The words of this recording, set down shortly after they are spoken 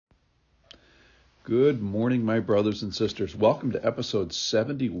Good morning, my brothers and sisters. Welcome to episode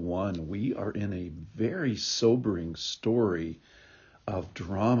 71. We are in a very sobering story of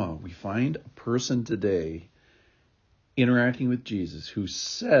drama. We find a person today interacting with Jesus who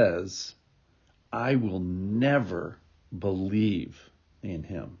says, I will never believe in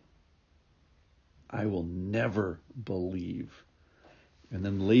him. I will never believe. And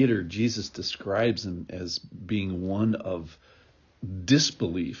then later, Jesus describes him as being one of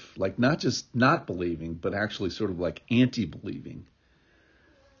disbelief, like not just not believing, but actually sort of like anti-believing.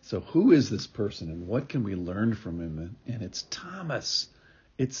 So who is this person and what can we learn from him? And it's Thomas.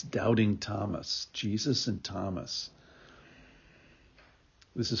 It's doubting Thomas, Jesus and Thomas.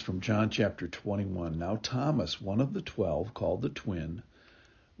 This is from John chapter 21. Now Thomas, one of the 12, called the twin,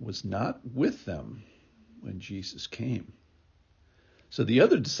 was not with them when Jesus came. So the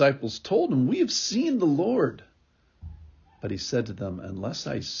other disciples told him, we have seen the Lord. But he said to them, unless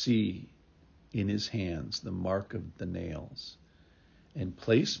I see in his hands the mark of the nails, and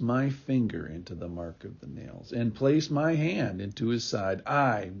place my finger into the mark of the nails, and place my hand into his side,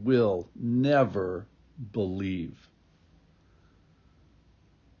 I will never believe.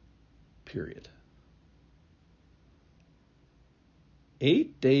 Period.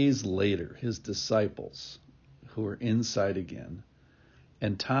 8 days later, his disciples, who were inside again,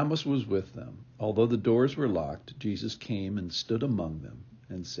 and Thomas was with them. Although the doors were locked, Jesus came and stood among them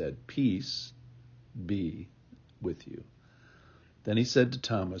and said, peace be with you. Then he said to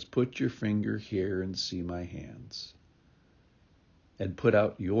Thomas, put your finger here and see my hands, and put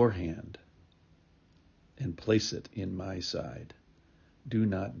out your hand and place it in my side. Do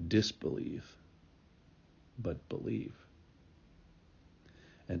not disbelieve, but believe.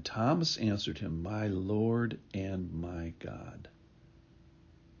 And Thomas answered him, my Lord and my God.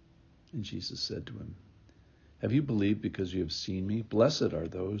 And Jesus said to him, have you believed because you have seen me? Blessed are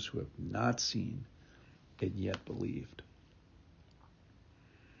those who have not seen and yet believed.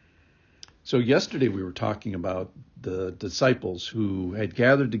 So yesterday we were talking about the disciples who had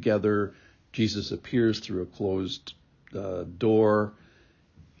gathered together. Jesus appears through a closed door.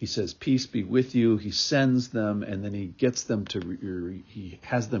 He says, peace be with you. He sends them, and then he gets them he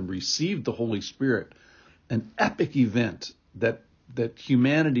has them receive the Holy Spirit, an epic event that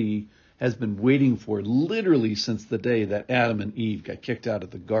humanity has been waiting for literally since the day that Adam and Eve got kicked out of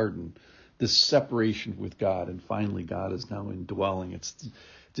the garden, this separation with God, and finally God is now indwelling. It's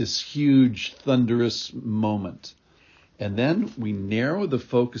this huge, thunderous moment. And then we narrow the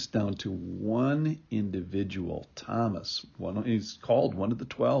focus down to one individual, Thomas. He's called one of the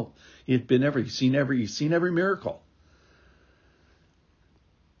 12. He's seen every miracle.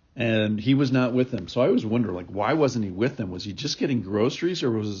 And he was not with them. So I always wonder, why wasn't he with them? Was he just getting groceries, or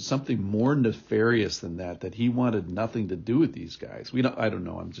was it something more nefarious than that he wanted nothing to do with these guys? I don't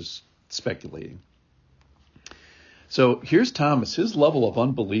know. I'm just speculating. So here's Thomas. His level of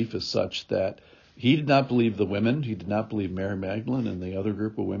unbelief is such that he did not believe the women. He did not believe Mary Magdalene and the other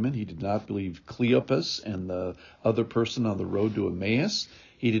group of women. He did not believe Cleopas and the other person on the road to Emmaus.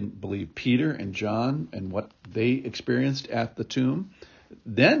 He didn't believe Peter and John and what they experienced at the tomb.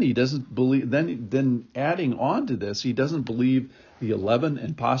 Then he doesn't believe. Then adding on to this, he doesn't believe the 11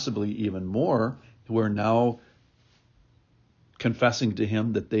 and possibly even more who are now confessing to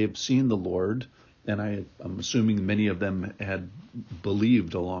him that they have seen the Lord. And I'm assuming many of them had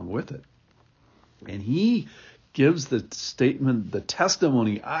believed along with it. And he gives the statement, the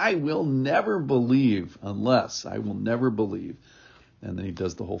testimony, I will never believe unless I will never believe. And then he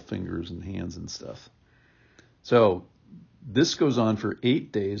does the whole fingers and hands and stuff. So this goes on for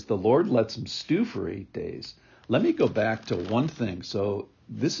 8 days. The Lord lets him stew for 8 days. Let me go back to one thing. So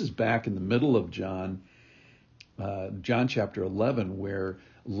this is back in the middle of John chapter 11, where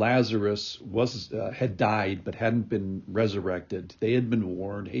Lazarus had died but hadn't been resurrected. They had been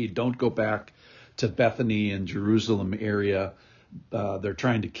warned, hey, don't go back to Bethany and Jerusalem area. They're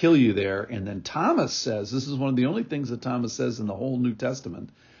trying to kill you there. And then Thomas says, this is one of the only things that Thomas says in the whole New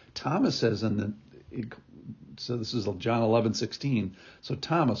Testament. Thomas says, so this is John 11:16. So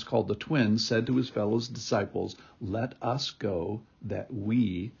Thomas, called the twin, said to his fellow disciples, let us go that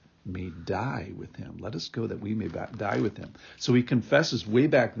we may die with him. Let us go that we may die with him. So he confesses way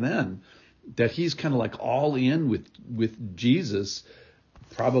back then that he's kind of like all in with Jesus,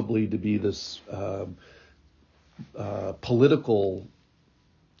 probably to be this political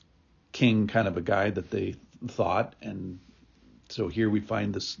king kind of a guy that they thought. And so here we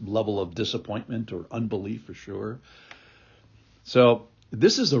find this level of disappointment or unbelief for sure. So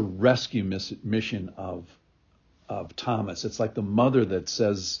this is a rescue mission of Thomas. It's like the mother that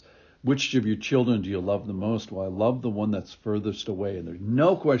says, Which of your children do you love the most? Well, I love the one that's furthest away. And there's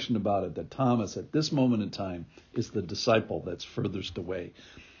no question about it that Thomas, at this moment in time, is the disciple that's furthest away.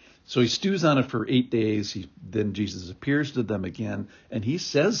 So he stews on it for 8 days. Then Jesus appears to them again, and he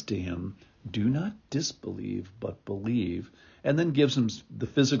says to him, do not disbelieve, but believe, and then gives him the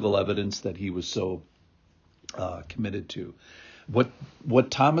physical evidence that he was so committed to.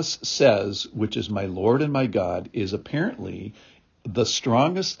 What Thomas says, which is my Lord and my God, is apparently the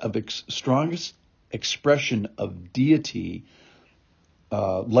strongest expression of deity,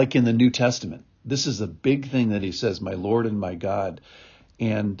 like in the New Testament. This is a big thing that he says, my Lord and my God.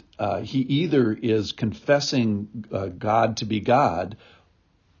 And he either is confessing God to be God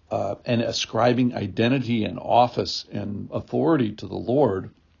and ascribing identity and office and authority to the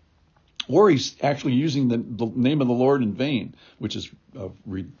Lord, or he's actually using the name of the Lord in vain, which is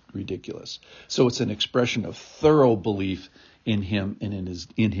ridiculous. So it's an expression of thorough belief in him and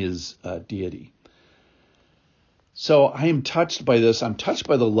in his deity. So I am touched by this. I'm touched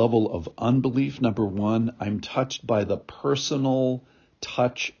by the level of unbelief, number one. I'm touched by the personal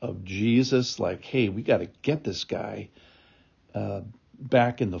touch of Jesus, like, hey, we got to get this guy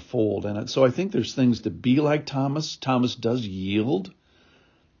back in the fold. And so I think there's things to be like Thomas. Thomas does yield.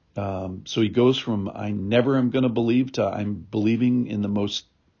 So he goes from I never am going to believe to I'm believing in the most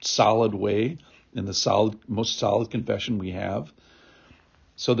solid way, in the most solid confession we have.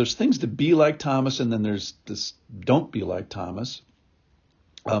 So there's things to be like Thomas, and then there's this don't be like Thomas.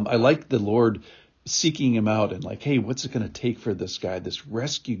 I like the Lord seeking him out and like, hey, what's it going to take for this guy, this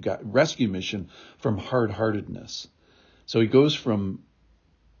rescue mission from hard-heartedness? So he kind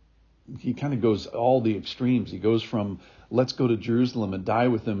of goes all the extremes. He goes from let's go to Jerusalem and die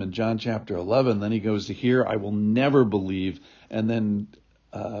with him in John chapter 11. Then he goes to here, I will never believe. And then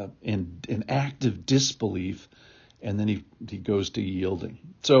in active disbelief. And then he goes to yielding.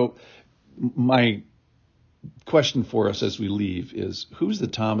 So my question for us as we leave is, who's the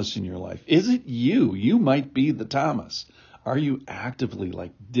Thomas in your life? Is it you? You might be the Thomas. Are you actively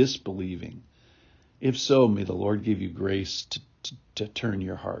like disbelieving? If so, may the Lord give you grace to turn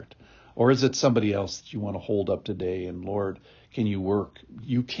your heart. Or is it somebody else that you want to hold up today? And Lord, can you work?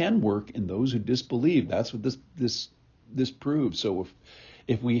 You can work in those who disbelieve. That's what this proves. So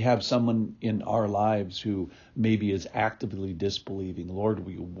if we have someone in our lives who maybe is actively disbelieving, Lord,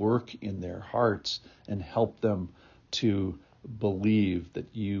 we work in their hearts and help them to believe that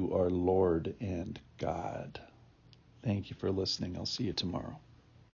you are Lord and God. Thank you for listening. I'll see you tomorrow.